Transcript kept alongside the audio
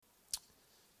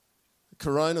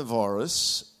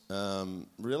coronavirus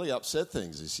really upset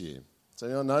things this year. Does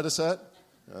anyone notice that?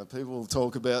 People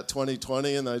talk about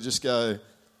 2020 and they just go,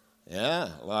 yeah,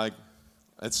 like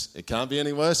it can't be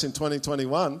any worse in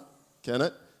 2021, can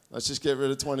it? Let's just get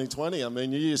rid of 2020. I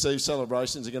mean, New Year's Eve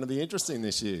celebrations are going to be interesting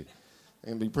this year.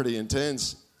 They're going to be pretty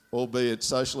intense, albeit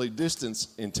socially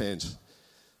distanced intense.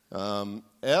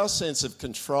 Our sense of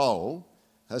control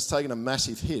has taken a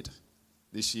massive hit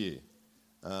this year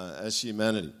as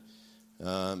humanity.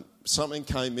 Something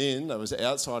came in that was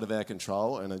outside of our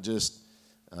control and it just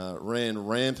ran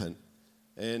rampant.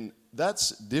 And that's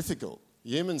difficult.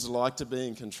 Humans like to be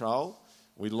in control.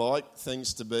 We like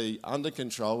things to be under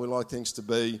control. We like things to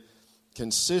be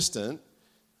consistent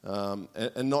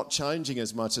and not changing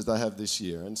as much as they have this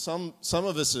year. And some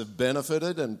of us have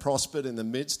benefited and prospered in the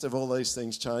midst of all these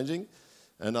things changing,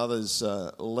 and others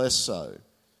less so.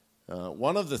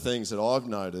 One of the things that I've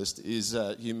noticed is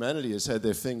that humanity has had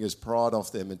their fingers pried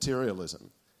off their materialism.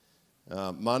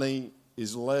 Money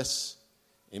is less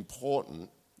important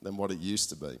than what it used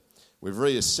to be. We've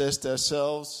reassessed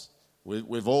ourselves.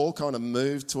 We've all kind of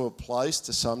moved to a place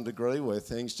to some degree where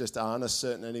things just aren't as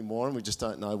certain anymore and we just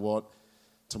don't know what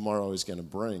tomorrow is going to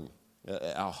bring.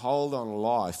 Our hold on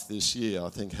life this year, I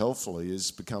think helpfully, has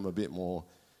become a bit more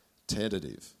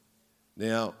tentative.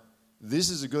 Now, this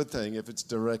is a good thing if it's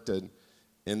directed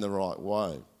in the right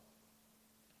way.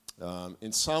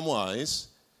 In some ways,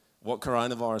 what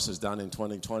coronavirus has done in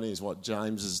 2020 is what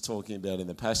James is talking about in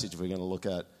the passage we're going to look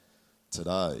at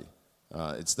today.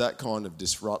 It's that kind of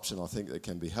disruption, I think, that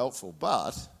can be helpful,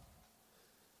 but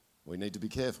we need to be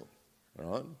careful,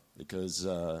 right? Because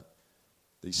the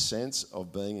sense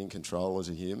of being in control as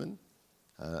a human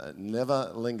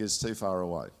never lingers too far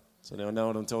away. So anyone know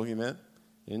what I'm talking about?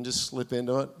 You can just slip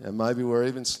into it, and maybe we're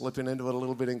even slipping into it a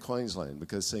little bit in Queensland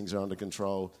because things are under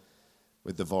control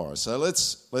with the virus. So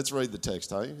let's read the text,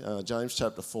 hey? James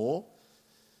chapter 4,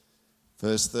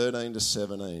 verse 13 to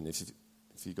 17.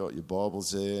 If you got your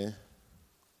Bibles there,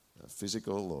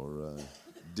 physical or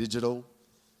digital,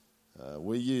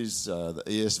 we use the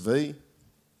ESV,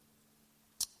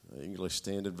 the English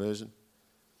Standard Version.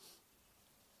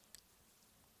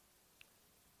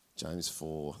 James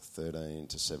 4, 13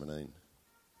 to 17.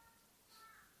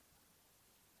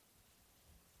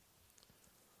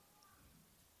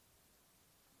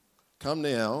 Come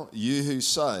now, you who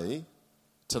say,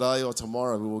 today or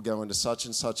tomorrow we will go into such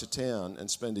and such a town and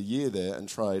spend a year there and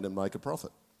trade and make a profit.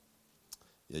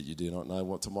 Yet you do not know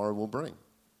what tomorrow will bring.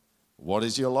 What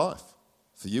is your life?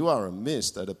 For you are a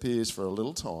mist that appears for a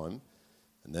little time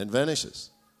and then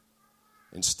vanishes.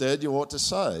 Instead, you ought to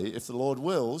say, if the Lord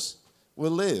wills,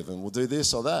 we'll live and we'll do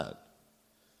this or that.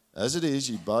 As it is,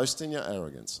 you boast in your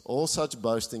arrogance. All such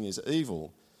boasting is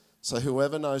evil. So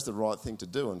whoever knows the right thing to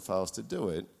do and fails to do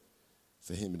it,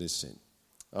 for him it is sin.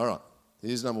 All right,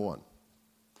 here's number one.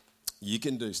 You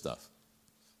can do stuff.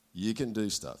 You can do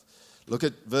stuff. Look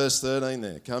at verse 13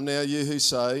 there. Come now, you who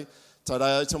say,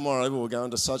 today or tomorrow we will go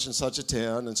into such and such a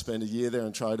town and spend a year there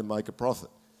and trade and make a profit.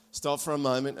 Stop for a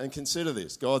moment and consider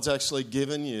this. God's actually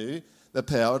given you the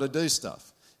power to do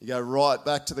stuff. You go right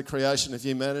back to the creation of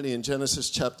humanity in Genesis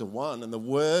chapter 1, and the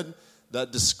word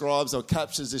that describes or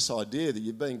captures this idea that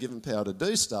you've been given power to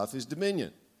do stuff is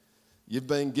dominion. You've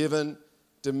been given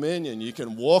dominion. You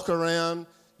can walk around,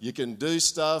 you can do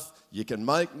stuff, you can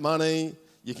make money,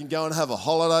 you can go and have a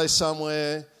holiday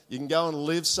somewhere, you can go and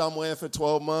live somewhere for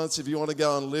 12 months if you want to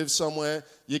go and live somewhere.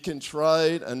 You can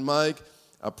trade and make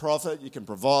a profit, you can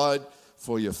provide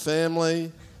for your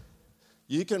family.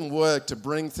 You can work to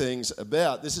bring things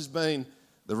about. This has been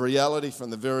the reality from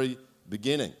the very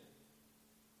beginning.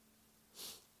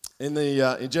 In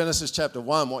Genesis chapter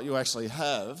 1, what you actually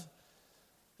have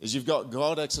is you've got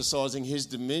God exercising his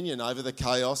dominion over the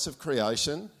chaos of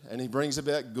creation, and he brings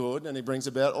about good and he brings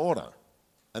about order.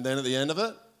 And then at the end of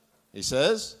it, he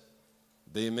says,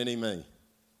 be a mini-me.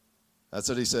 That's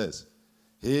what he says.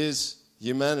 Here's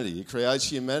humanity. He creates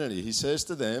humanity. He says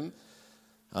to them,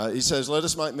 let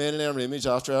us make man in our image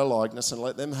after our likeness and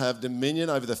let them have dominion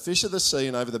over the fish of the sea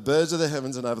and over the birds of the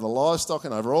heavens and over the livestock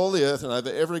and over all the earth and over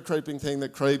every creeping thing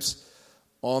that creeps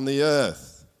on the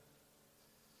earth.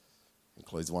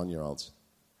 Includes 1-year-olds.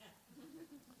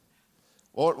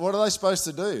 What are they supposed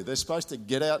to do? They're supposed to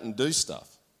get out and do stuff.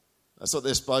 That's what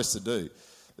they're supposed to do.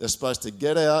 They're supposed to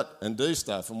get out and do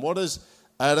stuff. And what does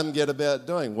Adam get about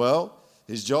doing? Well,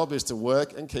 his job is to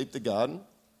work and keep the garden,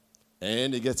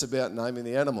 and he gets about naming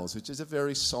the animals, which is a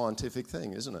very scientific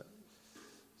thing, isn't it?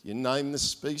 You name the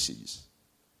species.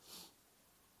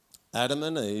 Adam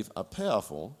and Eve are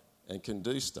powerful and can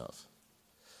do stuff.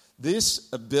 This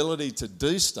ability to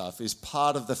do stuff is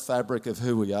part of the fabric of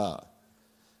who we are.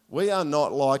 We are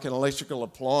not like an electrical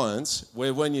appliance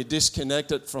where when you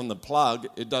disconnect it from the plug,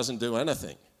 it doesn't do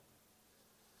anything.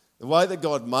 The way that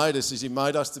God made us is he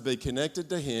made us to be connected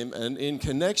to him and in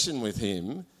connection with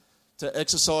him to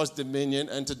exercise dominion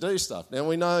and to do stuff. Now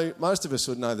we know, most of us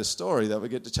would know the story that we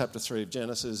get to chapter 3 of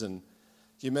Genesis and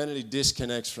humanity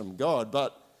disconnects from God.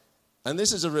 But, and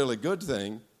this is a really good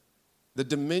thing, the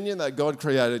dominion that God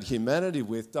created humanity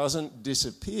with doesn't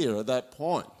disappear at that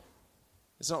point.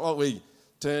 It's not like we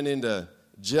turn into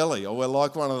jelly or we're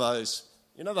like one of those,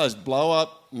 you know, those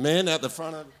blow-up men out the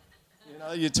front of, you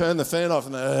know, you turn the fan off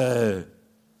and they,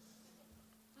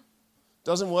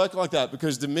 doesn't work like that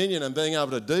because dominion and being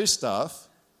able to do stuff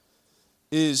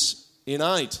is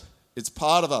innate. It's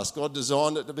part of us. God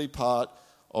designed it to be part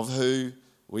of who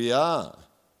we are.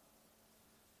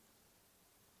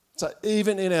 So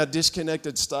even in our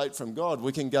disconnected state from God,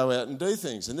 we can go out and do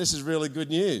things. And this is really good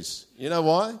news. You know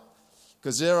why?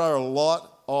 Because there are a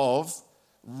lot of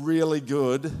really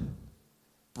good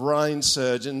brain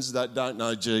surgeons that don't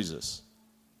know Jesus.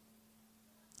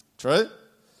 True?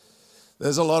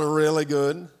 There's a lot of really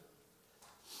good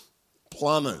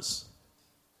plumbers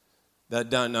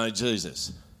that don't know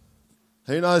Jesus.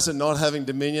 Who knows that not having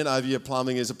dominion over your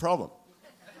plumbing is a problem?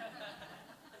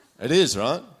 It is,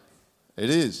 right?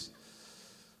 It is.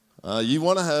 You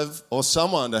want to have, or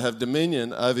someone to have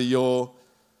dominion over your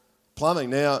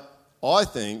plumbing. Now, I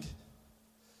think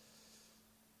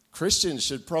Christians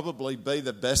should probably be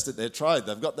the best at their trade.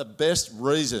 They've got the best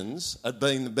reasons at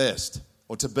being the best,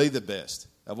 or to be the best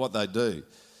at what they do.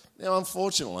 Now,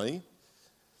 unfortunately,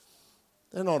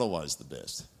 they're not always the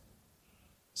best.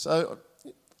 So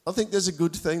I think there's a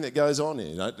good thing that goes on here.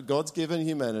 You know, God's given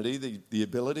humanity the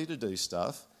ability to do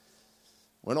stuff.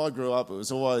 When I grew up, it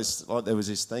was always like there was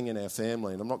this thing in our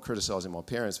family, and I'm not criticising my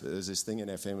parents, but there was this thing in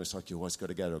our family, it's like you always got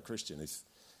to go to a Christian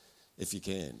if you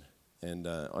can. And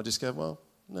I just go, well,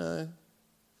 no.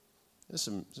 There's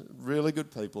some really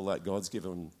good people that God's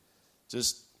given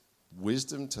just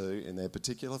wisdom to in their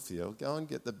particular field. Go and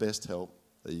get the best help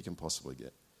that you can possibly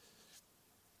get.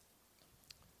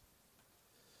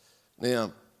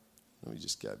 Now, let me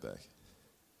just go back.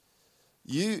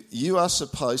 You are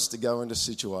supposed to go into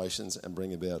situations and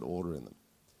bring about order in them.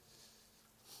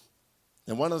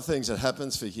 And one of the things that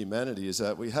happens for humanity is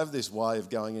that we have this way of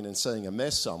going in and seeing a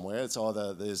mess somewhere. It's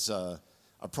either there's a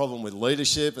problem with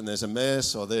leadership and there's a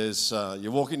mess, or there's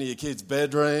you walk into your kid's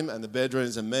bedroom and the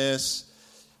bedroom's a mess.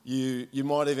 You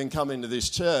might even come into this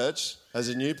church as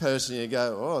a new person and you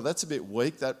go, oh, that's a bit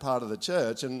weak, that part of the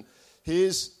church. And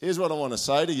here's what I want to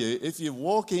say to you. If you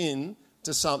walk in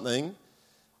to something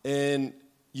and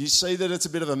you see that it's a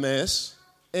bit of a mess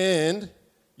and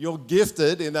you're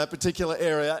gifted in that particular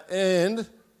area and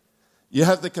you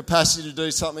have the capacity to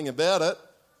do something about it,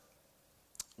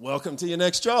 welcome to your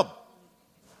next job.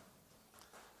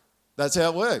 That's how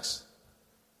it works.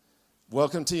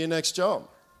 Welcome to your next job.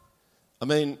 I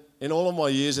mean, in all of my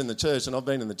years in the church, and I've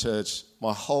been in the church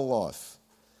my whole life,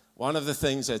 one of the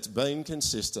things that's been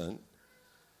consistent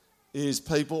is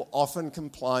people often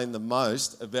complain the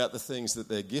most about the things that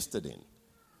they're gifted in.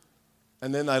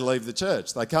 And then they leave the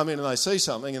church. They come in and they see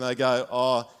something and they go,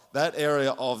 oh, that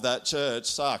area of that church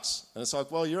sucks. And it's like,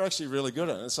 well, you're actually really good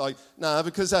at it. And it's like, no,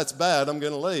 because that's bad, I'm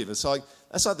going to leave. It's like,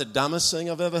 that's like the dumbest thing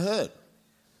I've ever heard.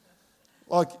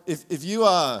 Like, if you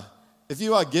are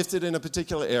gifted in a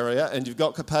particular area and you've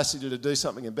got capacity to do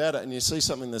something about it and you see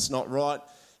something that's not right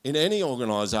in any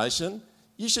organisation,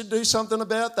 you should do something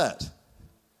about that.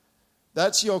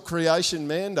 That's your creation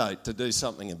mandate, to do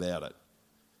something about it.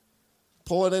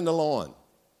 Pull it into line.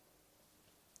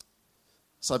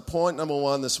 So point number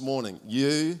 1 this morning,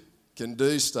 you can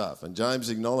do stuff, and James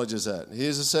acknowledges that.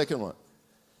 Here's the second one.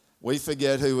 We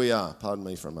forget who we are. Pardon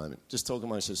me for a moment. Just talk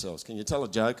amongst yourselves. Can you tell a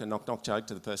joke, a knock-knock joke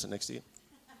to the person next to you?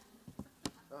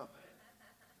 Oh.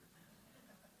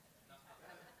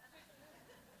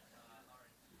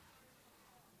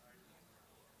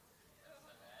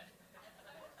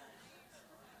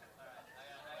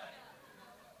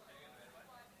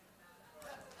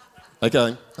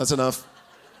 Okay, that's enough.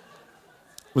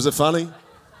 Was it funny?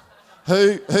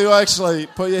 Who actually,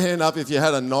 put your hand up if you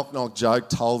had a knock-knock joke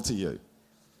told to you.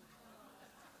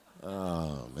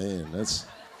 Oh, man, that's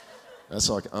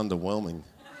like underwhelming.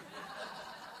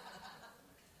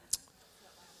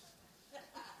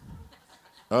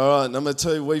 All right, number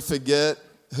 2, we forget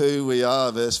who we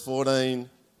are, verse 14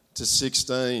 to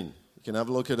 16. You can have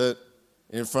a look at it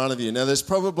in front of you. Now, there's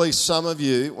probably some of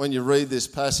you, when you read this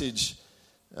passage,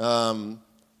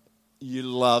 you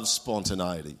love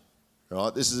spontaneity,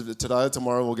 right? This is today or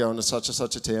tomorrow we'll go into such and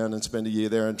such a town and spend a year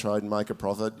there and trade and make a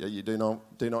profit. You do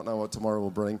not know what tomorrow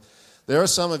will bring. There are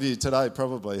some of you today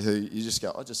probably who you just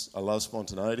go, I love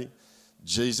spontaneity.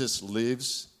 Jesus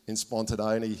lives in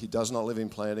spontaneity. He does not live in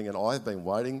planning. And I've been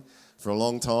waiting for a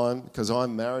long time because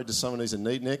I'm married to someone who's a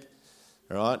neatnik,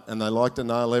 right? And they like to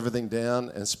nail everything down,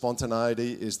 and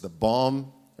spontaneity is the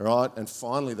bomb, right? And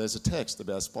finally there's a text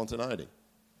about spontaneity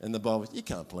in the Bible. You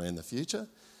can't plan the future.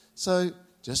 So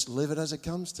just live it as it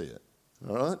comes to you,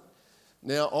 all right?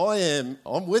 Now,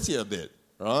 I'm with you a bit,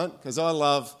 right? Because I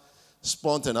love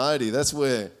spontaneity. That's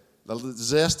where the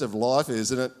zest of life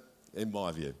is, isn't it? In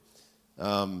my view.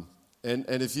 And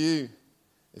if you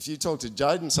talk to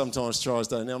Jaden sometimes tries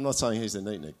to, now I'm not saying he's a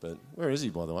neatnik, but where is he,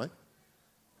 by the way?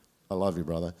 I love you,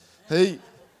 brother. He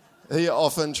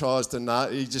often tries to,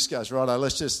 he just goes, righto,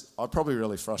 I probably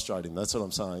really frustrate him, that's what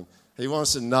I'm saying. He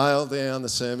wants to nail down the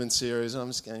sermon series, and I'm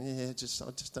just going, I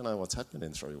just don't know what's happening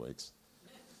in 3 weeks.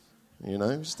 You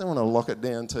know, just don't want to lock it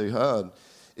down too hard.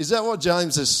 Is that what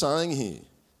James is saying here?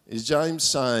 Is James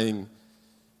saying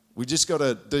we just got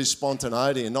to do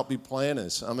spontaneity and not be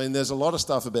planners? I mean, there's a lot of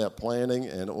stuff about planning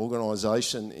and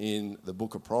organisation in the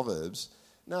book of Proverbs.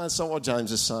 No, it's not what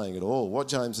James is saying at all. What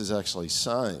James is actually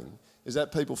saying is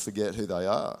that people forget who they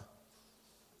are.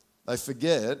 They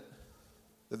forget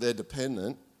that they're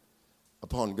dependent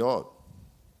upon God.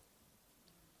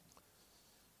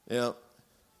 Now,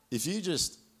 if you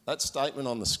just, that statement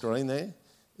on the screen there,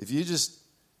 if you just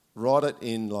write it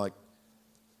in like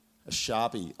a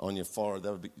Sharpie on your forehead,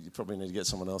 you probably need to get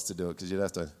someone else to do it because you'd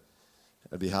have to,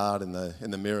 it'd be hard in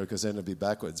the mirror because then it'd be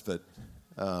backwards, but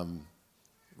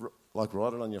like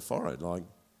write it on your forehead. Like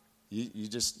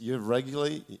you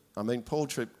regularly, I mean, Paul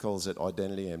Tripp calls it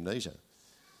identity amnesia.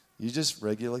 You just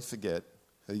regularly forget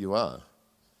who you are.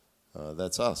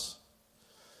 That's us.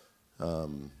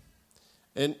 And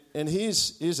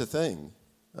here's the thing.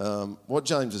 What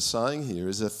James is saying here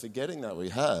is that forgetting that we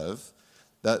have,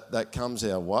 that comes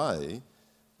our way,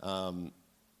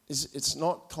 it's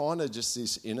not kind of just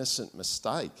this innocent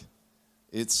mistake.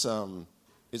 It's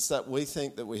that we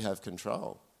think that we have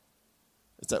control.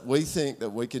 It's that we think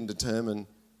that we can determine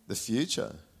the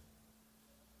future.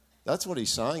 That's what he's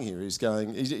saying here. He's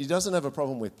going, he doesn't have a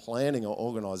problem with planning or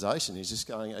organisation. He's just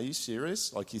going, are you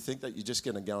serious? Like, you think that you're just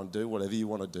going to go and do whatever you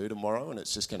want to do tomorrow and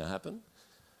it's just going to happen?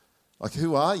 Like,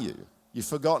 who are you? You've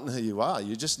forgotten who you are.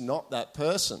 You're just not that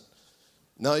person.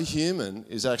 No human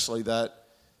is actually that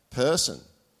person.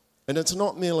 And it's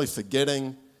not merely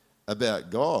forgetting about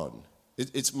God.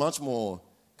 It's much more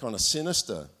kind of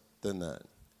sinister than that.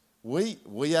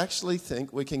 We actually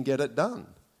think we can get it done.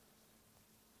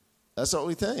 That's what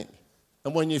we think.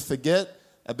 And when you forget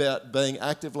about being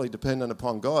actively dependent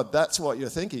upon God, that's what you're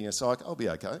thinking. It's like, I'll be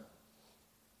okay.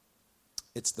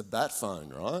 It's the bat phone,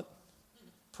 right?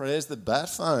 Prayer's the bat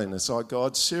phone. It's like,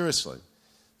 God, seriously.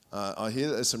 I hear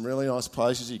that there's some really nice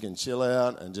places you can chill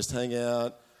out and just hang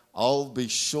out. I'll be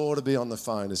sure to be on the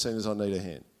phone as soon as I need a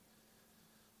hand.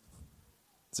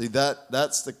 See,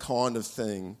 that's the kind of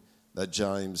thing that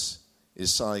James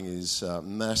is saying is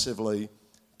massively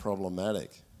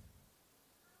problematic.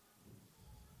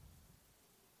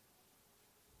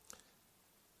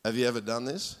 Have you ever done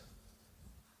this?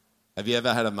 Have you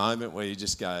ever had a moment where you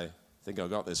just go, I think I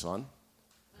got this one?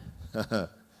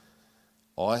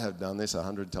 I have done this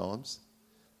 100 times,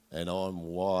 and I'm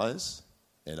wise,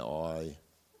 and I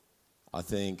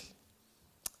think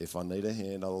if I need a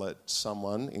hand, I'll let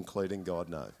someone, including God,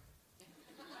 know.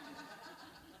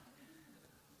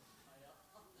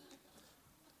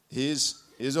 Here's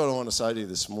what I want to say to you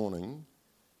this morning.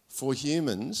 For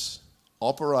humans,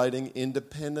 operating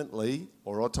independently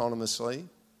or autonomously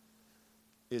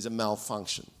is a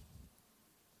malfunction.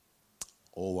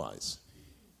 Always.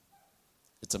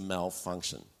 It's a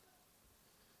malfunction.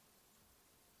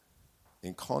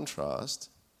 In contrast,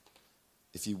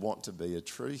 if you want to be a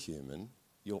true human,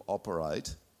 you'll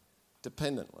operate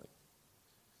dependently.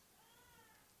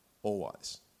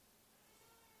 Always.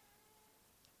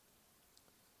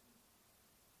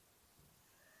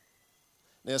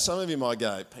 Now, some of you might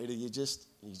go, Peter, you're just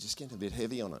getting a bit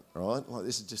heavy on it, right? Like,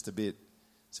 this is just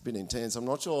it's a bit intense. I'm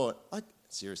not sure.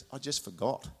 Serious, I just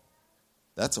forgot.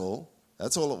 That's all.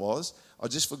 That's all it was. I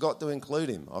just forgot to include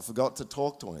him. I forgot to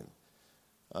talk to him.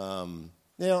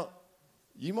 Now,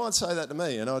 you might say that to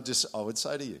me, and I would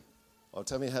say to you,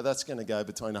 tell me how that's going to go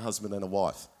between a husband and a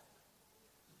wife.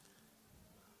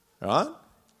 Right?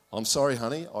 I'm sorry,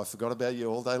 honey, I forgot about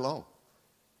you all day long.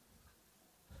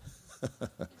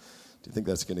 Do you think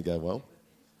that's going to go well?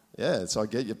 Yeah, so I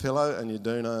get your pillow and your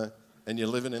doona and you're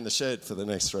living in the shed for the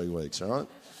next 3 weeks, all right?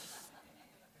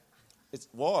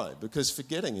 Why? Because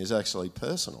forgetting is actually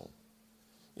personal.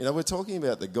 You know, we're talking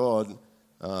about the God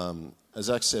as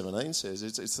Acts 17 says,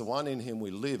 it's the one in him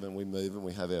we live and we move and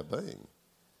we have our being.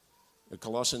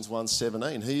 Colossians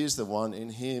 1:17, he is the one in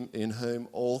him in whom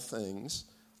all things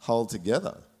hold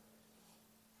together.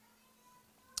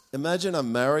 Imagine a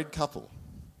married couple,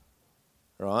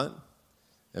 right?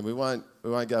 And we won't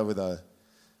go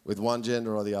with one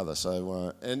gender or the other.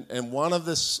 So and one of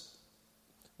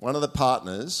the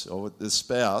partners or the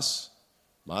spouse,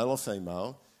 male or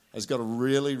female, has got a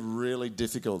really, really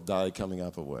difficult day coming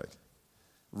up at work.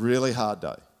 Really hard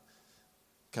day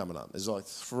coming up. There's like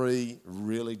 3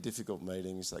 really difficult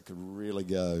meetings that could really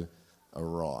go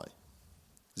awry.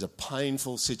 There's a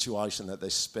painful situation that their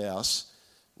spouse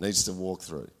needs to walk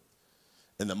through.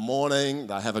 In the morning,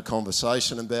 they have a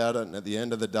conversation about it, and at the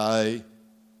end of the day,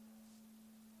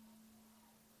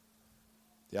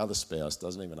 the other spouse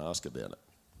doesn't even ask about it.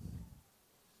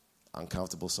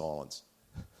 Uncomfortable silence.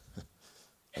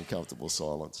 Uncomfortable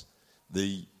silence.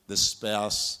 The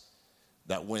spouse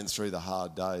that went through the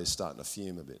hard day is starting to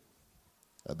fume a bit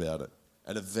about it.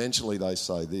 And eventually they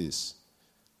say this,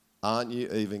 aren't you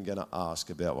even going to ask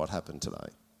about what happened today?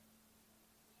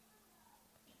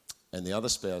 And the other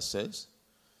spouse says,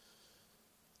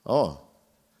 oh,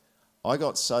 I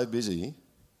got so busy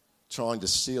trying to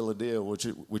seal a deal which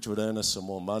would earn us some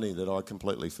more money that I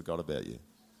completely forgot about you.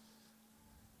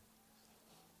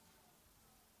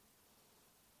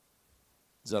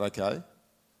 Is that okay?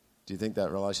 Do you think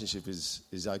that relationship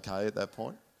is okay at that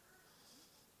point?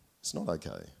 It's not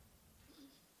okay.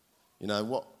 You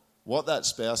know, what that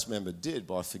spouse member did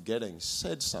by forgetting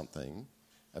said something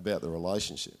about the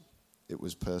relationship. It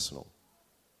was personal.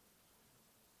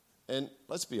 And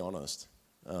let's be honest,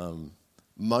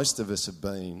 most of us have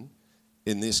been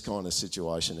in this kind of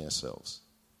situation ourselves.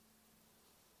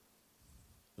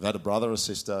 We've had a brother or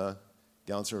sister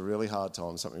going through a really hard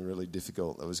time, something really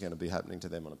difficult that was going to be happening to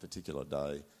them on a particular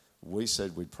day. We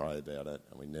said we'd pray about it,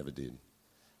 and we never did.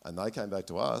 And they came back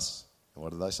to us, and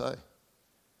what did they say?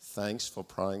 Thanks for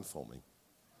praying for me.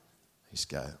 He's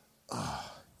go,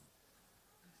 oh,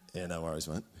 yeah, no worries,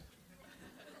 mate.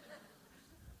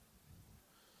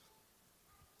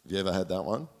 Have you ever had that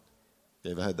one?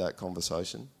 You ever had that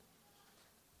conversation?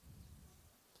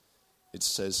 It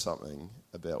says something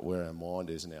about where our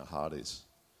mind is and our heart is.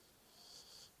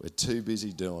 We're too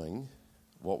busy doing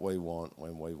what we want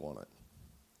when we want it.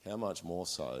 How much more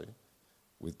so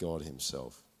with God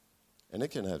himself? And it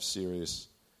can have serious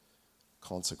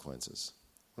consequences.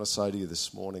 I want to say to you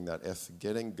this morning that our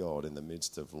forgetting God in the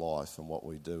midst of life and what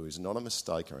we do is not a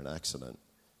mistake or an accident.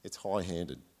 It's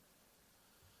high-handed.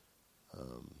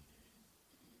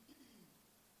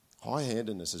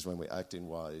 High-handedness is when we act in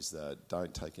ways that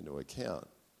don't take into account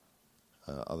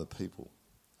other people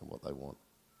and what they want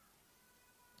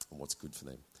and what's good for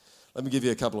them. Let me give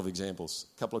you a couple of examples,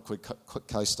 a couple of quick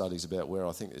case studies about where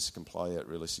I think this can play out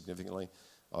really significantly.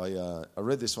 I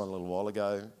read this one a little while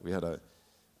ago. We had a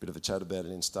bit of a chat about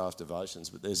it in staff devotions,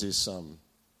 but there's this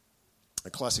a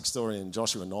classic story in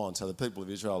Joshua 9. So the people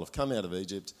of Israel have come out of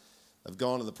Egypt, they've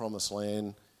gone to the promised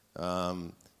land.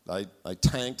 They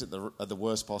tanked at the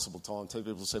worst possible time. 2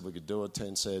 people said we could do it.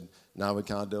 10 said, no, we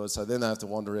can't do it. So then they have to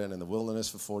wander around in the wilderness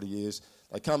for 40 years.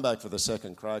 They come back for the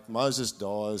second crack. Moses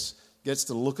dies, gets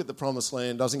to look at the promised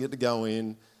land, doesn't get to go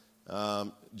in.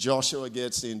 Joshua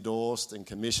gets endorsed and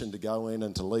commissioned to go in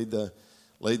and to lead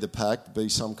the pack, be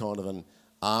some kind of an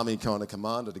army kind of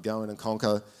commander to go in and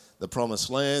conquer the promised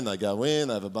land. They go in,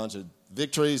 they have a bunch of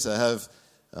victories. They have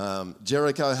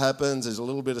Jericho happens. There's a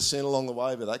little bit of sin along the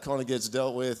way, but that kind of gets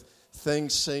dealt with.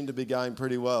 Things seem to be going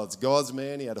pretty well. It's God's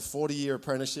man. He had a 40-year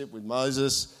apprenticeship with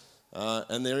Moses,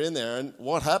 and they're in there. And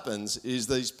what happens is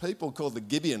these people called the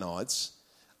Gibeonites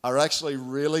are actually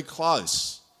really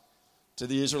close to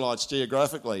the Israelites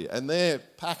geographically, and they're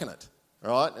packing it,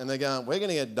 right? And they're going, we're going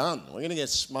to get done. We're going to get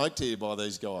smoked here by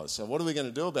these guys. So what are we going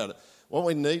to do about it? What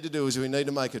we need to do is we need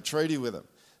to make a treaty with them.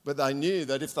 But they knew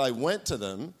that if they went to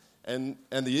them, and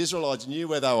the Israelites knew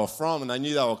where they were from and they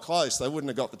knew they were close, they wouldn't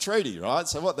have got the treaty, right?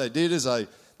 So what they did is they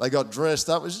got dressed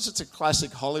up. It was just a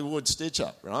classic Hollywood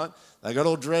stitch-up, right? They got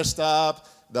all dressed up.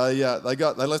 They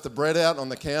left the bread out on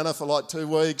the counter for like 2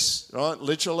 weeks, right?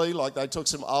 Literally, like they took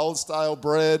some old stale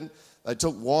bread. They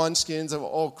took wineskins that were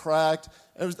all cracked.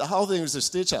 The whole thing was a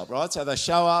stitch-up, right? So they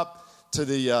show up to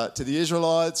the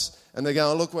Israelites and they're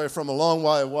going, look, we're from a long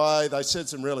way away. They said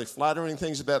some really flattering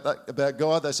things about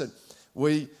God. They said,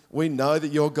 we know that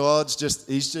your God's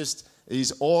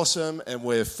he's awesome and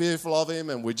we're fearful of him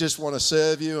and we just want to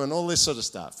serve you and all this sort of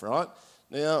stuff, right?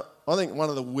 Now, I think one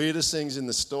of the weirdest things in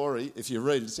the story, if you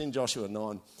read, it's in Joshua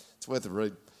 9, it's worth a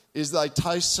read, is they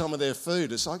taste some of their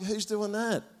food. It's like, who's doing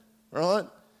that, right?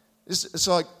 It's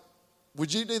like,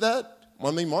 would you do that?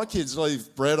 my kids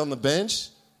leave bread on the bench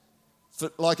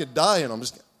for like a day, and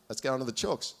that's going to the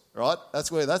chooks, right?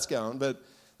 That's where that's going. But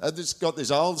they've just got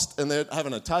this old, and they're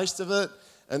having a taste of it.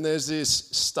 And there's this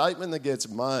statement that gets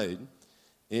made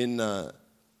in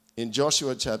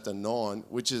Joshua chapter 9,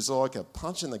 which is like a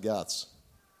punch in the guts.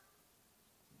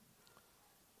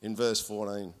 In verse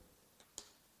 14,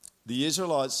 the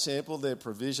Israelites sampled their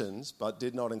provisions but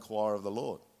did not inquire of the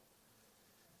Lord.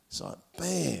 So,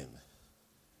 bam.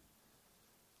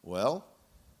 Well,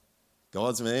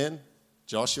 God's man,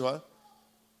 Joshua,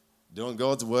 doing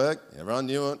God's work, everyone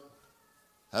knew it,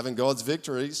 having God's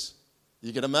victories.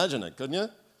 You could imagine it, couldn't you?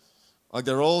 Like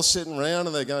they're all sitting around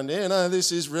and they're going, yeah, no,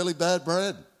 this is really bad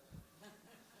bread.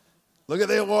 Look at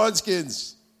their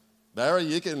wineskins. Barry,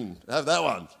 you can have that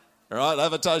one. All right,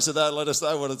 have a taste of that. Let us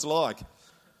know what it's like.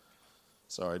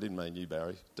 Sorry, I didn't mean you,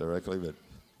 Barry, directly, but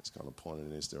it's kind of pointed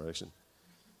in this direction.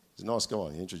 He's a nice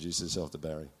guy. He introduced himself to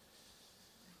Barry.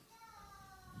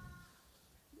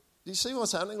 Do you see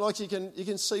what's happening? Like you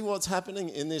can see what's happening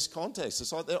in this context.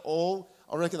 It's like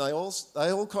I reckon they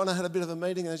all kind of had a bit of a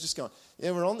meeting and they're just going,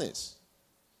 yeah, we're on this.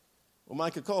 We'll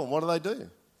make a call. And what do?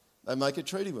 They make a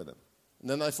treaty with them. And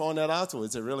then they find out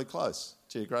afterwards they're really close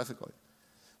geographically.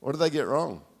 What did they get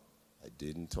wrong? They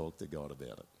didn't talk to God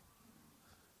about it.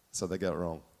 So they got it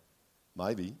wrong.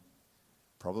 Maybe,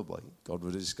 probably, God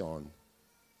would have just gone,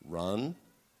 run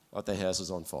like the house is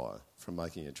on fire from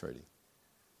making a treaty.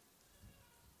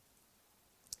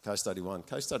 Case study 1.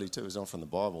 Case study 2 is not from the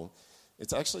Bible.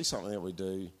 It's actually something that we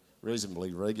do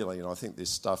reasonably regularly, and I think this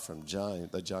stuff from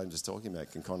James is talking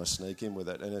about can kind of sneak in with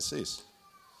it, and it's this.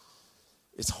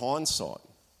 It's hindsight.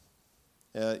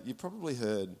 You probably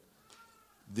heard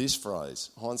this phrase,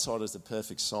 hindsight is the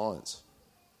perfect science.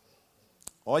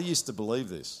 I used to believe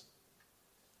this,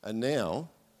 and now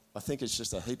I think it's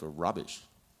just a heap of rubbish.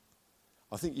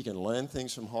 I think you can learn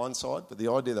things from hindsight, but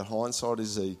the idea that hindsight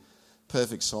is the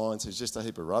perfect science is just a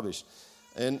heap of rubbish.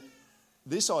 And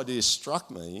this idea struck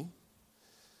me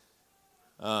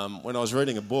when I was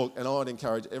reading a book, and I'd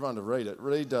encourage everyone to read it.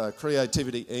 Read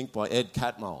Creativity Inc. by Ed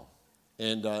Catmull.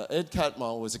 And Ed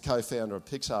Catmull was a co-founder of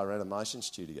Pixar Animation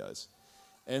Studios.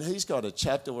 And he's got a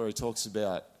chapter where he talks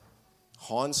about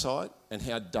hindsight and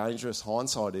how dangerous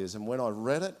hindsight is. And when I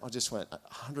read it, I just went,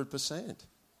 100%.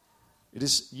 It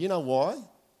is, you know why?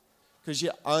 Because you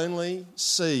only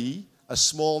see a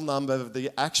small number of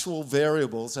the actual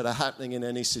variables that are happening in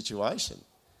any situation.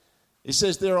 He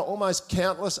says there are almost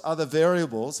countless other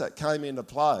variables that came into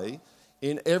play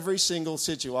in every single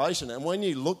situation. And when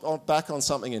you look back on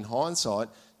something in hindsight,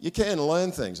 you can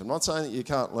learn things. I'm not saying that you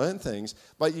can't learn things,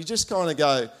 but you just kind of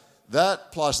go,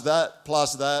 that plus that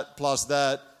plus that plus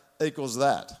that equals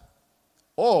that.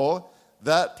 Or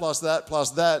that plus that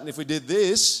plus that, and if we did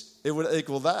this, it would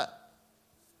equal that.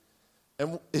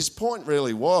 And his point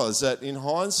really was that in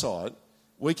hindsight,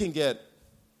 we can get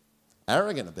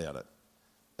arrogant about it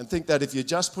and think that if you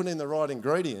just put in the right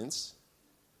ingredients,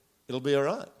 it'll be all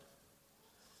right.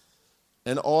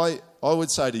 And I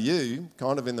would say to you,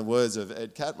 kind of in the words of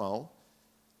Ed Catmull,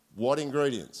 what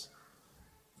ingredients?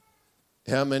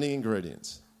 How many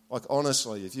ingredients? Like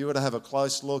honestly, if you were to have a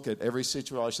close look at every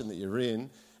situation that you're in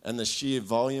and the sheer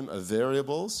volume of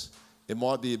variables, it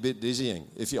might be a bit dizzying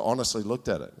if you honestly looked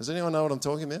at it. Does anyone know what I'm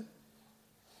talking about?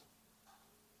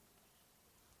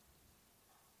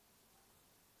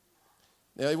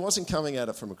 Now, he wasn't coming at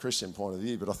it from a Christian point of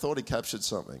view, but I thought he captured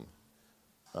something.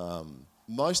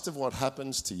 Most of what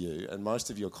happens to you and most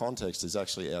of your context is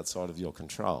actually outside of your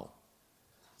control.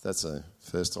 If that's the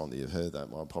first time that you've heard that,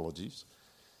 my apologies.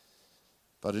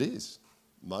 But it is.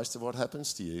 Most of what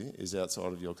happens to you is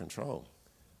outside of your control.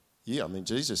 Yeah, I mean,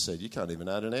 Jesus said you can't even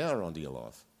add an hour onto your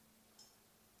life.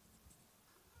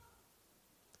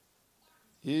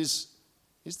 Here's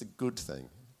the good thing,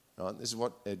 right? This is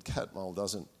what Ed Catmull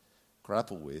doesn't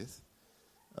grapple with.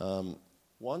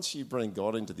 Once you bring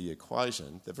God into the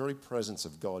equation, the very presence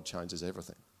of God changes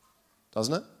everything.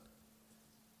 Doesn't it?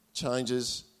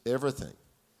 Changes everything.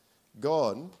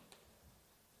 God,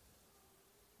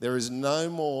 there is no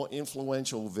more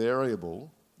influential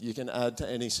variable you can add to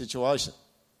any situation.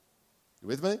 You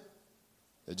with me?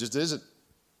 It just isn't.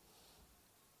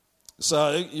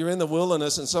 So you're in the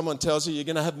wilderness and someone tells you you're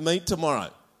going to have meat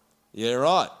tomorrow. Yeah,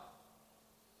 right.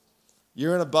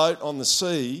 You're in a boat on the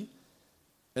sea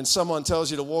and someone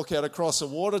tells you to walk out across the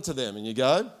water to them and you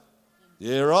go,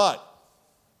 yeah, right.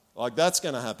 Like that's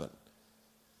going to happen.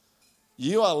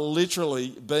 You are literally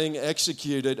being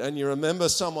executed and you remember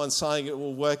someone saying it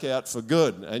will work out for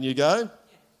good and you go,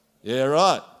 yeah,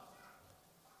 right.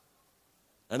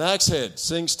 An axe head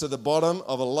sinks to the bottom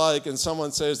of a lake and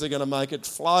someone says they're going to make it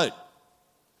float.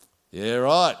 Yeah,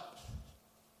 right.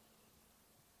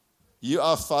 You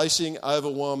are facing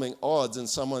overwhelming odds and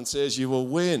someone says you will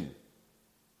win.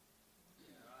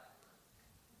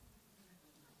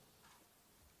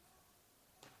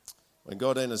 When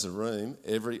God enters a room,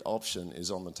 every option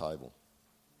is on the table.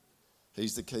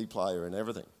 He's the key player in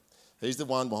everything. He's the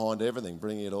one behind everything,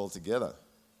 bringing it all together.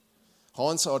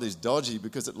 Hindsight is dodgy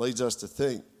because it leads us to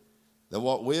think that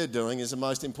what we're doing is the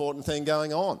most important thing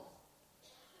going on.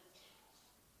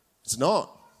 It's not.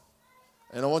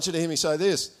 And I want you to hear me say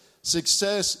this.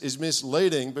 Success is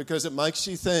misleading because it makes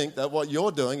you think that what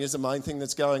you're doing is the main thing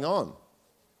that's going on.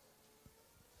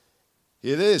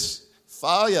 Hear this.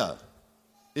 Failure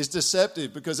is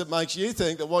deceptive because it makes you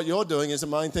think that what you're doing is the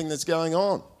main thing that's going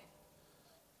on.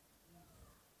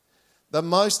 The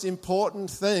most important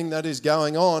thing that is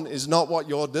going on is not what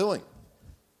you're doing.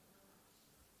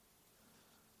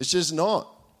 It's just not.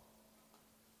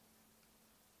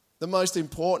 The most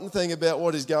important thing about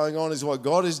what is going on is what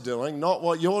God is doing, not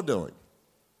what you're doing.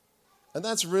 And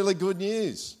that's really good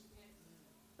news.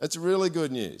 It's really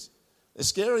good news. The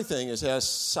scary thing is how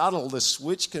subtle the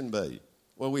switch can be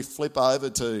where we flip over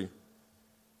to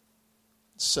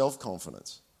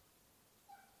self-confidence.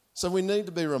 So we need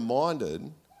to be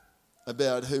reminded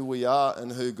about who we are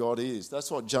and who God is. That's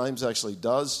what James actually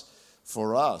does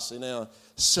for us. In our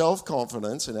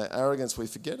self-confidence and our arrogance, we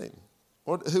forget him.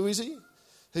 Who is he?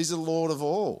 He's the Lord of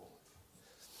all.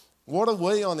 What are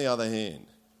we, on the other hand?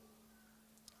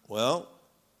 Well,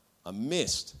 a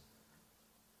mist.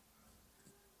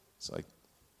 It's like,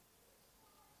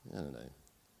 I don't know.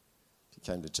 If you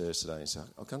came to church today and said,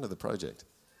 I'll come to the project.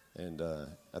 And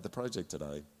at the project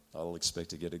today, I'll expect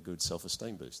to get a good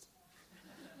self-esteem boost.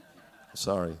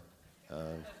 Sorry.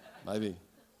 Maybe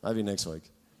next week.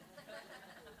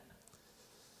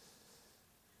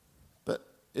 But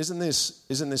isn't this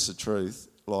the truth?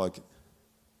 Like,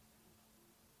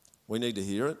 we need to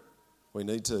hear it. We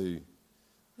need to,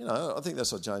 I think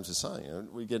that's what James is saying.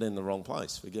 We get in the wrong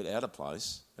place. We get out of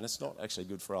place, and it's not actually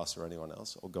good for us or anyone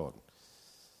else or God.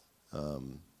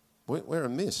 We're a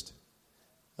mist.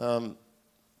 We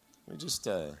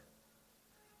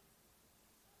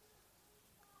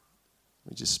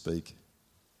just speak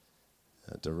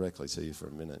directly to you for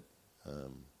a minute.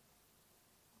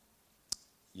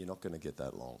 You're not going to get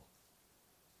that long.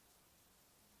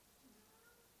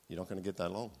 You're not going to get that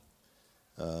long.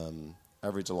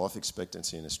 Average life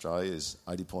expectancy in Australia is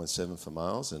 80.7 for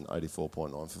males and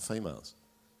 84.9 for females.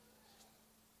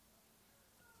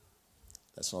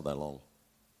 That's not that long.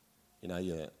 Who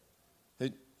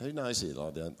knows here,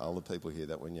 like the older people here,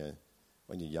 that when you're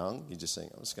young, you just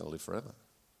think, I'm just going to live forever.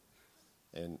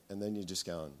 And then you're just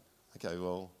going, okay,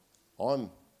 well, I'm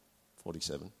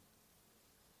 47,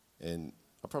 and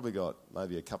I've probably got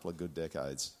maybe a couple of good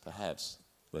decades, perhaps,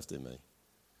 left in me.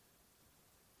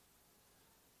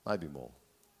 Maybe more.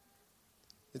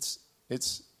 It's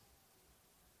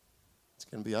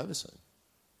going to be over soon.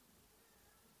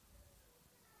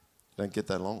 You don't get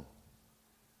that long.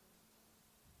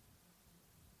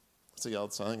 What's the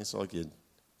old saying? It's like I'm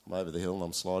over the hill and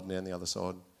I'm sliding down the other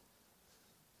side.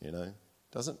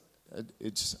 This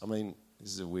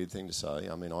is a weird thing to say.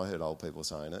 I heard old people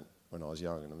saying it when I was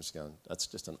young, and I'm just going, that's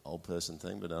just an old person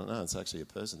thing. But I don't know, it's actually a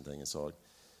person thing. It's like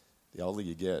the older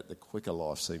you get, the quicker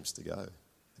life seems to go,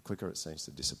 the quicker it seems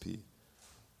to disappear.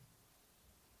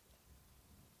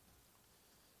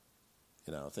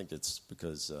 I think it's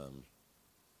because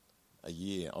a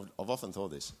year, I've often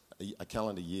thought this, a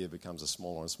calendar year becomes a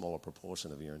smaller and smaller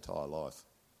proportion of your entire life.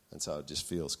 And so it just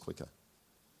feels quicker.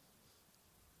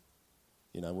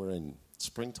 We're in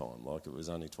springtime, like it was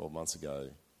only 12 months ago,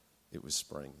 it was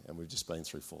spring, and we've just been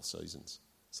through 4 seasons.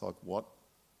 It's like, what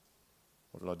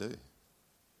did I do?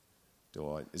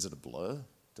 Is it a blur?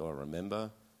 Do I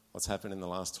remember what's happened in the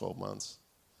last 12 months?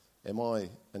 And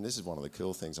this is one of the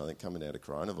cool things I think coming out of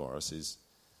coronavirus is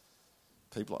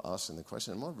people are asking the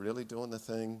question, am I really doing the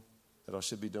thing that I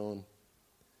should be doing?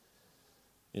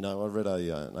 I read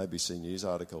an ABC News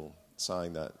article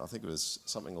saying that I think it was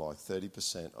something like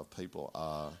 30% of people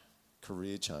are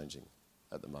career changing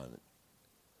at the moment.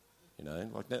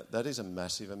 That is a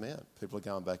massive amount. People are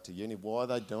going back to uni. Why are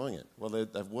they doing it? Well,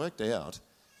 they've worked out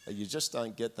that you just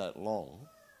don't get that long.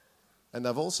 And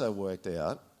they've also worked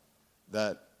out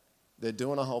that they're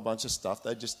doing a whole bunch of stuff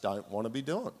they just don't want to be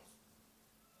doing.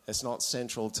 It's not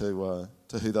central to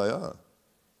who they are.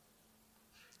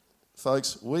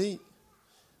 Folks, we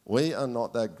are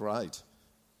not that great.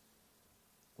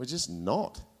 We're just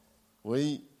not.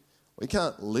 We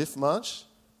can't lift much,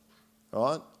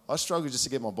 right? I struggle just to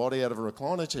get my body out of a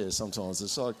recliner chair sometimes.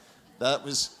 It's like,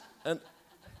 and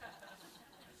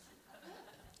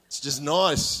it's just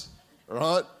nice,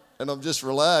 right? And I'm just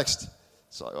relaxed.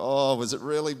 It's like, oh, was it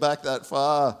really back that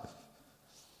far?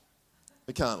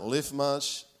 We can't lift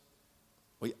much.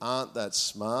 We aren't that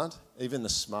smart. Even the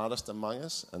smartest among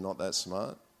us are not that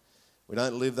smart. We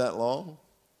don't live that long.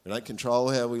 We don't control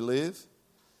how we live.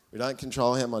 We don't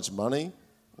control how much money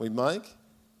we make.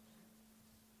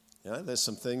 You know, there's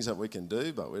some things that we can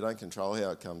do, but we don't control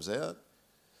how it comes out.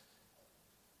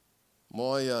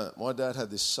 My dad had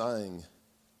this saying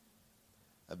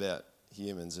about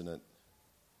humans, and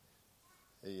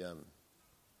he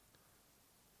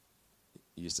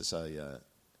used to say you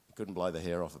couldn't blow the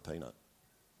hair off a peanut.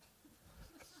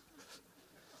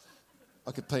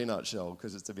 Like a peanut shell,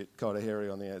 because it's a bit kind of hairy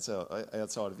on the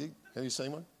outside. Have you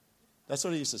seen one? That's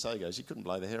what he used to say, you couldn't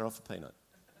blow the hair off a peanut.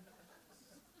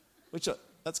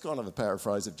 That's kind of a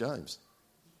paraphrase of James.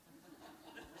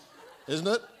 Isn't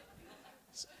it?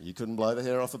 You couldn't blow the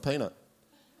hair off a peanut.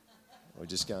 We're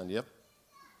just going, yep.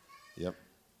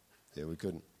 Yeah, we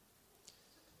couldn't.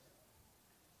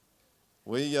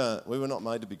 We were not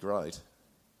made to be great.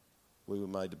 We were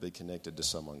made to be connected to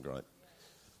someone great.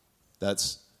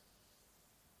 That's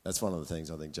one of the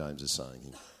things I think James is saying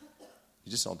here.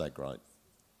 You're just not that great.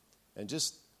 And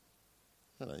just,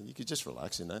 you could just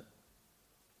relax in that.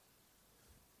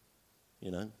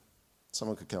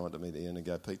 Someone could come up to me at the end and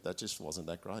go, Pete, that just wasn't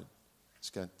that great.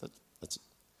 Just go,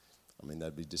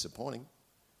 that'd be disappointing,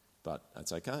 but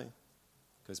that's okay,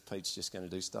 because Pete's just going to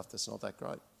do stuff that's not that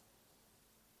great.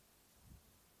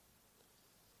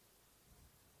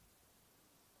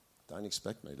 Don't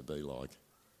expect me to be like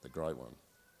the great one.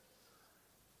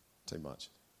 Too much.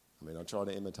 I try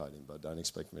to imitate him, but don't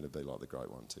expect me to be like the great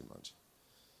one too much.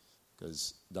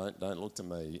 Because don't look to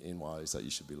me in ways that you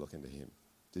should be looking to him.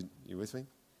 You with me?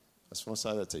 I just want to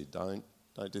say that to you. Don't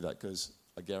do that, because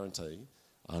I guarantee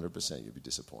 100% you'll be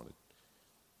disappointed.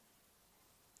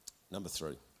 Number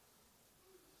 3.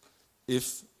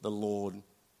 If the Lord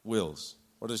wills.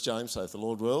 What does James say? If the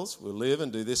Lord wills, we'll live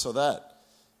and do this or that.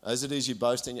 As it is, you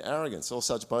boast in your arrogance. All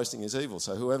such boasting is evil.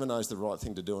 So whoever knows the right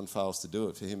thing to do and fails to do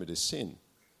it, for him it is sin.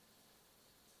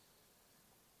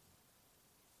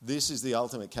 This is the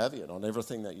ultimate caveat on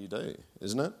everything that you do,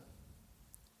 isn't it?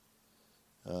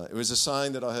 It was a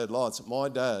saying that I heard lots. My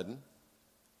dad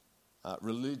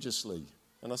religiously,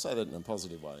 and I say that in a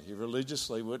positive way, he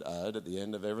religiously would add at the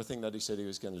end of everything that he said he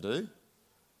was going to do,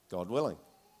 God willing.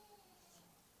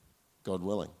 God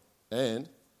willing. And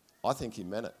I think he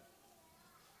meant it.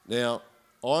 Now,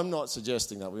 I'm not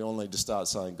suggesting that we all need to start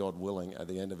saying God willing at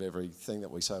the end of everything that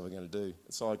we say we're going to do.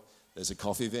 It's like there's a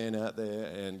coffee van out there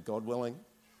and God willing,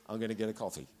 I'm going to get a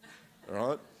coffee.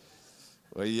 All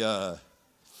right?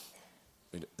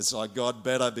 It's like God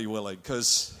better be willing,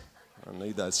 because I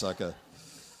need that sucker.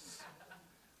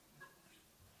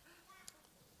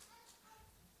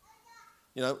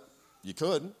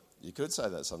 You could say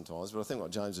that sometimes, but I think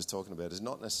what James is talking about is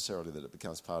not necessarily that it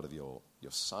becomes part of your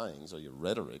sayings or your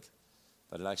rhetoric,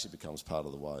 but it actually becomes part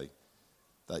of the way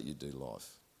that you do life.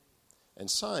 And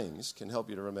sayings can help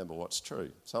you to remember what's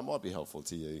true. So it might be helpful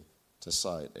to you to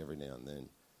say it every now and then.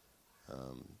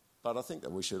 But I think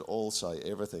that we should all say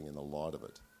everything in the light of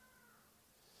it.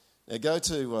 Now go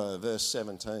to verse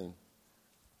 17.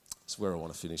 That's where I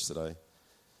want to finish today.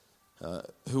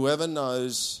 Whoever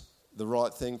knows the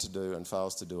right thing to do and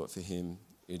fails to do it, for him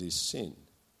it is sin.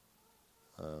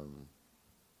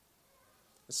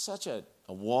 It's such a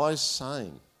wise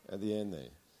saying at the end there.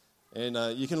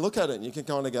 And you can look at it and you can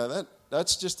kind of go,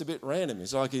 that's just a bit random.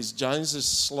 It's like James has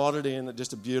slotted in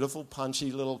just a beautiful,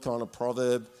 punchy little kind of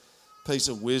proverb, piece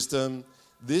of wisdom.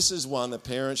 This is one that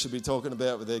parents should be talking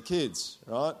about with their kids,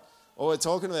 right? What we're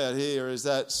talking about here is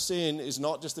that sin is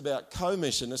not just about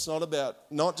commission. It's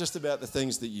not just about the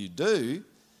things that you do.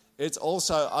 It's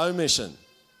also omission.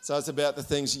 So it's about the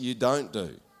things that you don't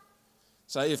do.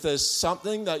 So if there's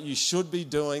something that you should be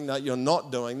doing that you're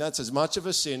not doing, that's as much of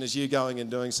a sin as you going and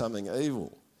doing something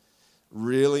evil.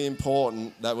 Really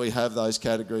important that we have those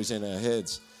categories in our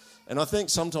heads. And I think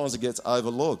sometimes it gets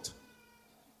overlooked.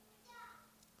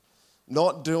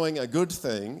 Not doing a good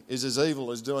thing is as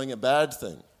evil as doing a bad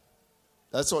thing.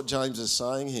 That's what James is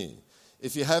saying here.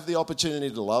 If you have the opportunity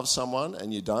to love someone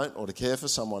and you don't, or to care for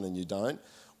someone and you don't,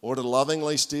 or to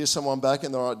lovingly steer someone back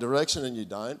in the right direction and you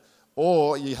don't,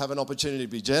 or you have an opportunity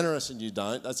to be generous and you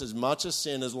don't, that's as much a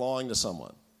sin as lying to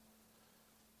someone.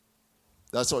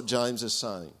 That's what James is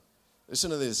saying.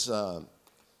 Listen to this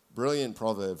brilliant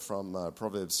proverb from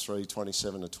Proverbs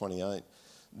 3:27 to 28.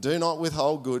 Do not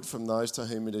withhold good from those to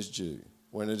whom it is due,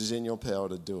 when it is in your power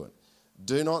to do it.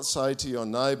 Do not say to your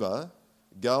neighbour,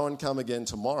 go and come again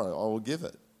tomorrow, I will give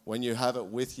it, when you have it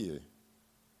with you.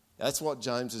 That's what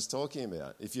James is talking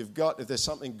about. If there's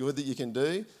something good that you can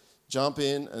do, jump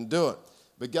in and do it.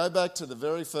 But go back to the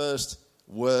very first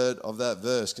word of that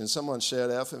verse. Can someone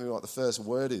shout out for me what the first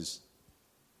word is?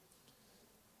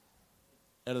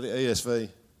 Out of the ESV.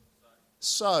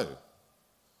 So.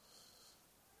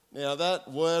 Now that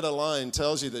word alone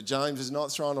tells you that James is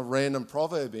not throwing a random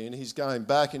proverb in. He's going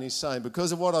back and he's saying,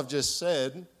 because of what I've just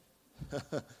said,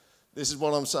 this is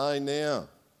what I'm saying now.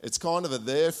 It's kind of a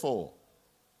therefore.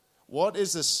 What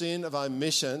is the sin of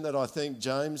omission that I think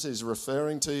James is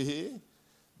referring to here?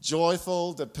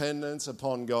 Joyful dependence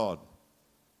upon God.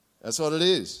 That's what it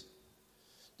is.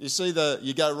 You see,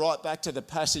 you go right back to the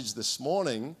passage this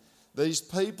morning. These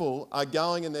people are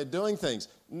going and they're doing things.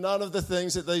 None of the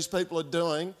things that these people are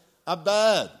doing are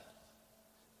bad.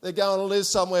 They're going to live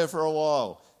somewhere for a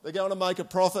while. They're going to make a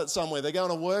profit somewhere. They're going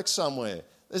to work somewhere.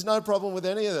 There's no problem with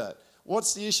any of that.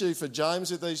 What's the issue for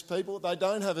James with these people? They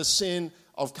don't have a sin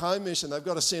of commission. They've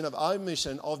got a sin of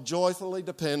omission, of joyfully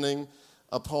depending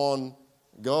upon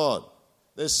God.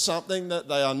 There's something that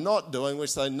they are not doing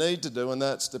which they need to do, and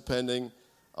that's depending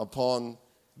upon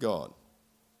God.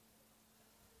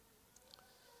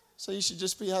 So you should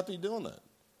just be happy doing that.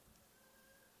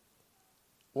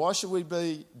 Why should we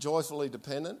be joyfully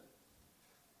dependent?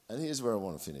 And here's where I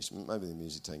want to finish. Maybe the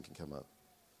music team can come up.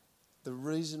 The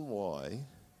reason why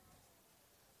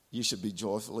you should be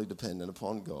joyfully dependent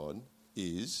upon God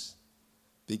is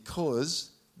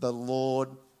because the Lord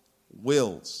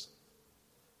wills.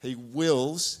 He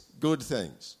wills good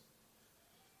things.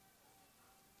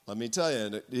 Let me tell you,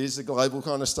 and it is a global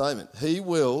kind of statement. He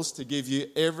wills to give you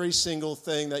every single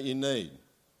thing that you need.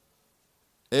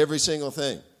 Every single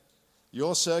thing.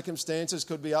 Your circumstances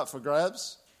could be up for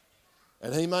grabs,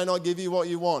 and he may not give you what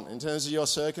you want in terms of your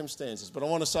circumstances. But I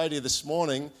want to say to you this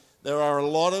morning, there are a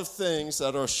lot of things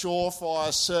that are a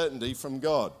surefire certainty from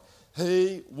God.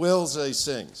 He wills these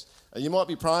things. And you might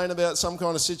be praying about some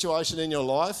kind of situation in your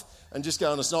life and just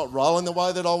going, it's not rolling the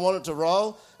way that I want it to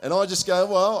roll. And I just go,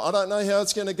 well, I don't know how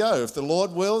it's going to go. If the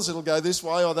Lord wills, it'll go this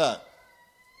way or that.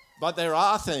 But there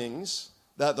are things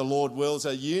that the Lord wills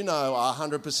that you know are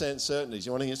 100% certainties.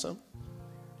 You want to hear some?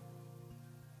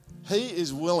 He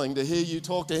is willing to hear you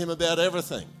talk to him about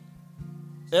everything.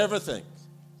 Everything.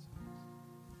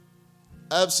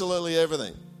 Absolutely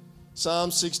everything.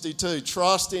 Psalm 62,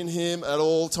 trust in him at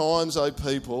all times, O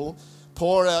people.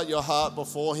 Pour out your heart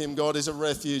before him. God is a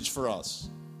refuge for us.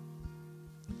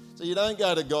 So you don't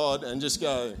go to God and just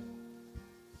go,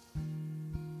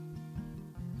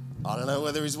 I don't know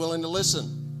whether he's willing to listen.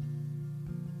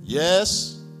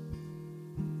 Yes.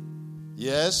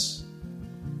 Yes.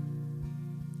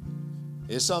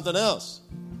 Here's something else.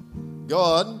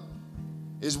 God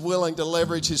is willing to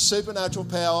leverage his supernatural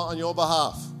power on your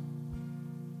behalf.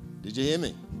 Did you hear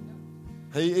me?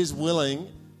 He is willing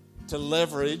to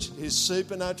leverage his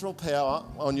supernatural power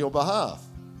on your behalf.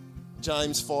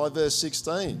 James 5 verse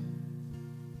 16.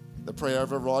 The prayer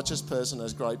of a righteous person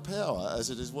has great power as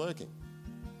it is working.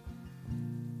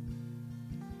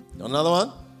 Got another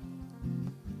one?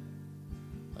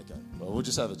 Okay, well, we'll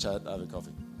just have a chat over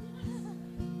coffee.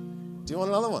 Do you want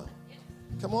another one?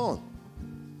 Come on.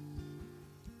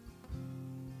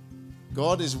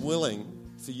 God is willing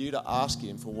for you to ask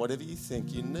him for whatever you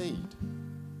think you need.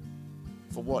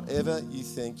 For whatever you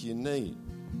think you need.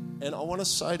 And I want to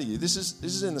say to you, this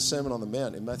is in the Sermon on the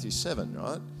Mount in Matthew 7,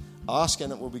 right? Ask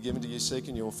and it will be given to you, seek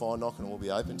and you will find, knock and it will be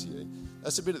open to you.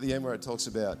 That's a bit at the end where it talks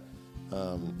about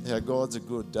how God's a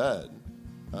good dad.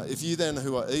 If you then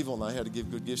who are evil know how to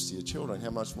give good gifts to your children, how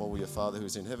much more will your Father who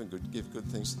is in heaven give good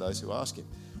things to those who ask him?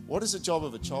 What is the job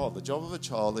of a child? The job of a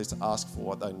child is to ask for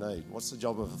what they need. What's the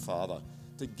job of a father?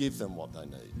 To give them what they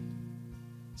need.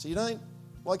 So you don't,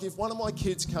 like if one of my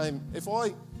kids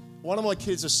one of my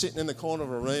kids are sitting in the corner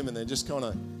of a room and they're just kind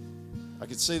of, I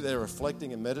could see they're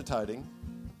reflecting and meditating,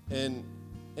 and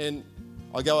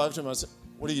I go over to them and I say,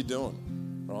 what are you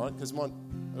doing? Right? Because I've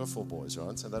got 4 boys,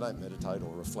 right? So they don't meditate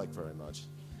or reflect very much.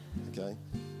 Okay?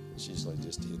 It's usually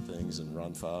just hit things and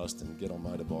run fast and get on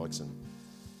motorbikes and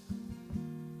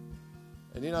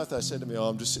you know, if they said to me,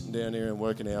 I'm just sitting down here and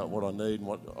working out what I need and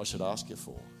what I should ask you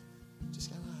for, just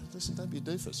go, listen, don't be a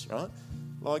doofus, right?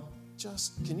 Like,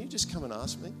 can you just come and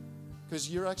ask me?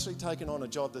 Because you're actually taking on a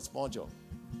job that's my job.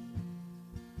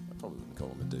 I probably wouldn't call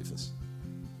him a doofus.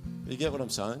 But you get what I'm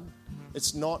saying?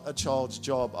 It's not a child's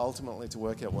job ultimately to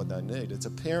work out what they need. It's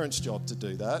a parent's job to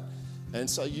do that. And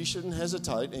so you shouldn't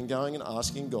hesitate in going and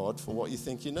asking God for what you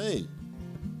think you need.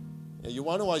 Now, you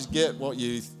won't always get what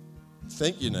you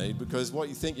think you need, because what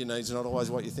you think you need is not always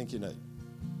what you think you need.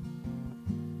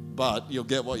 But you'll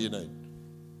get what you need.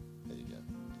 There you go.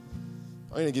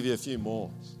 I'm going to give you a few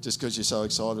more just because you're so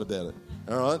excited about it.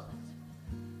 All right?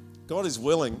 God is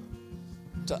willing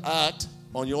to act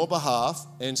on your behalf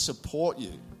and support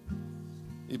you.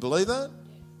 You believe that?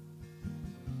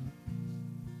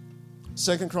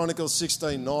 2 Chronicles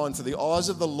 16:9, for the eyes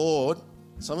of the Lord,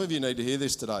 some of you need to hear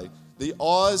this today, the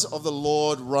eyes of the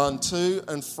Lord run to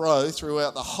and fro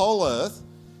throughout the whole earth.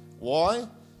 Why?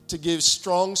 To give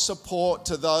strong support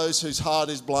to those whose heart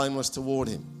is blameless toward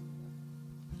him.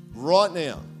 Right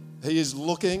now, he is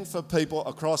looking for people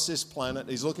across this planet.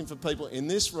 He's looking for people in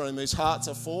this room whose hearts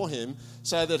are for him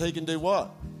so that he can do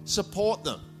what? Support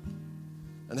them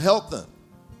and help them.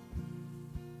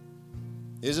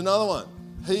 Here's another one.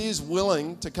 He is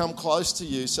willing to come close to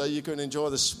you so you can enjoy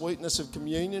the sweetness of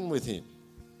communion with him.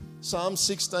 Psalm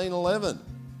 16:11.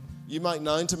 You make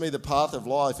known to me the path of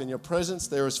life. In your presence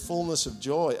there is fullness of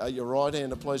joy. At your right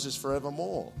hand are pleasures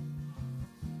forevermore.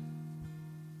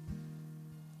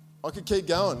 I could keep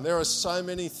going. There are so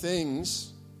many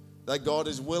things that God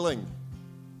is willing.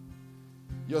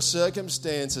 Your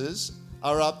circumstances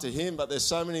are up to him, but there's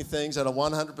so many things that are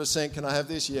 100%. Can I have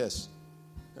this? Yes.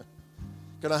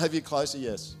 Can I have you closer?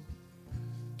 Yes.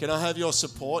 Can I have your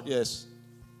support? Yes.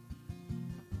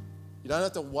 You don't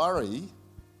have to worry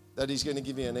that he's going to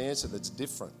give you an answer that's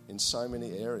different in so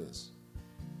many areas.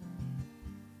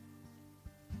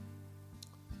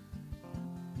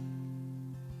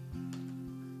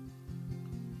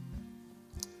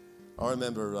 I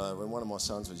remember when one of my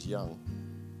sons was young,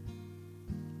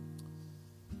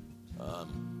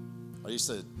 I used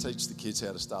to teach the kids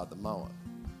how to start the mower,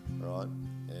 right?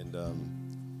 And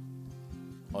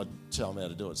I'd show them how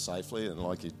to do it safely, and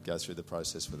like you'd go through the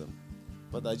process with them.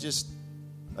 But they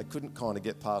couldn't kind of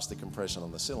get past the compression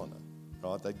on the cylinder,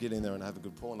 right? They'd get in there and have a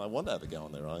good pull, and they wanted to have a go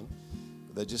on their own,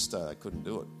 but they just couldn't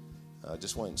do it.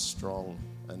 Just weren't strong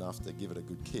enough to give it a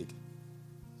good kick.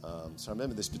 So I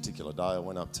remember this particular day, I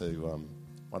went up to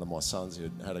one of my sons who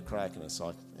had a crack, and it's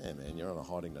like, yeah, man, you're on a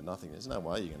hiding to nothing. There's no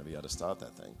way you're going to be able to start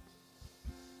that thing.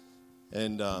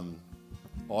 And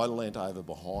I leant over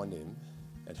behind him,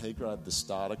 and he grabbed the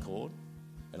starter cord,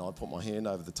 and I put my hand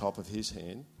over the top of his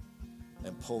hand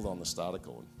and pulled on the starter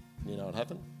cord. You know what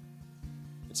happened?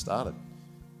 It started.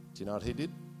 Do you know what he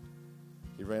did?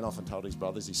 He ran off and told his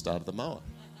brothers he started the mower.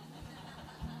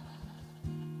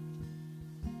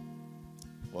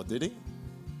 What did he?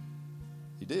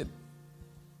 He did.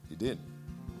 He did.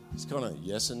 It's kind of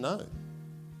yes and no,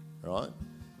 right?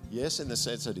 Yes in the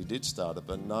sense that he did start it,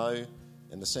 but no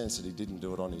in the sense that he didn't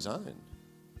do it on his own.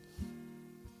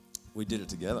 We did it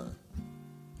together.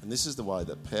 And this is the way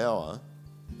that power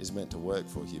is meant to work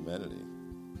for humanity.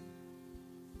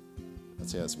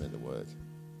 That's how it's meant to work.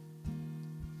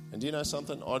 And do you know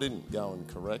something? I didn't go and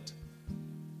correct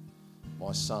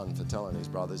my son for telling his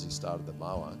brothers he started the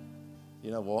mower.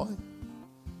 You know why?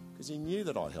 Because he knew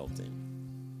that I helped him.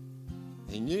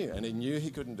 He knew, and he knew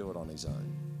he couldn't do it on his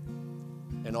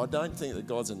own. And I don't think that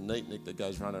God's a neatnik that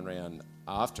goes running around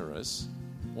after us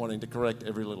wanting to correct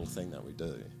every little thing that we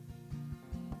do.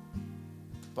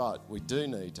 But we do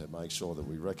need to make sure that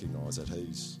we recognise that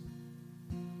He's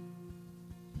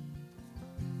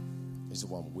the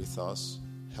one with us,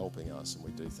 helping us, and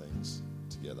we do things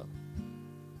together.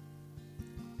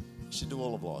 You should do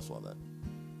all of life like that.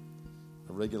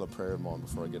 A regular prayer of mine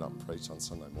before I get up and preach on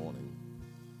Sunday morning,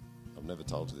 I've never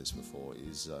told you this before,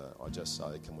 is I just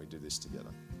say, can we do this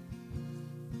together?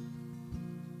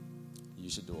 You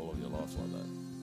should do all of your life like that.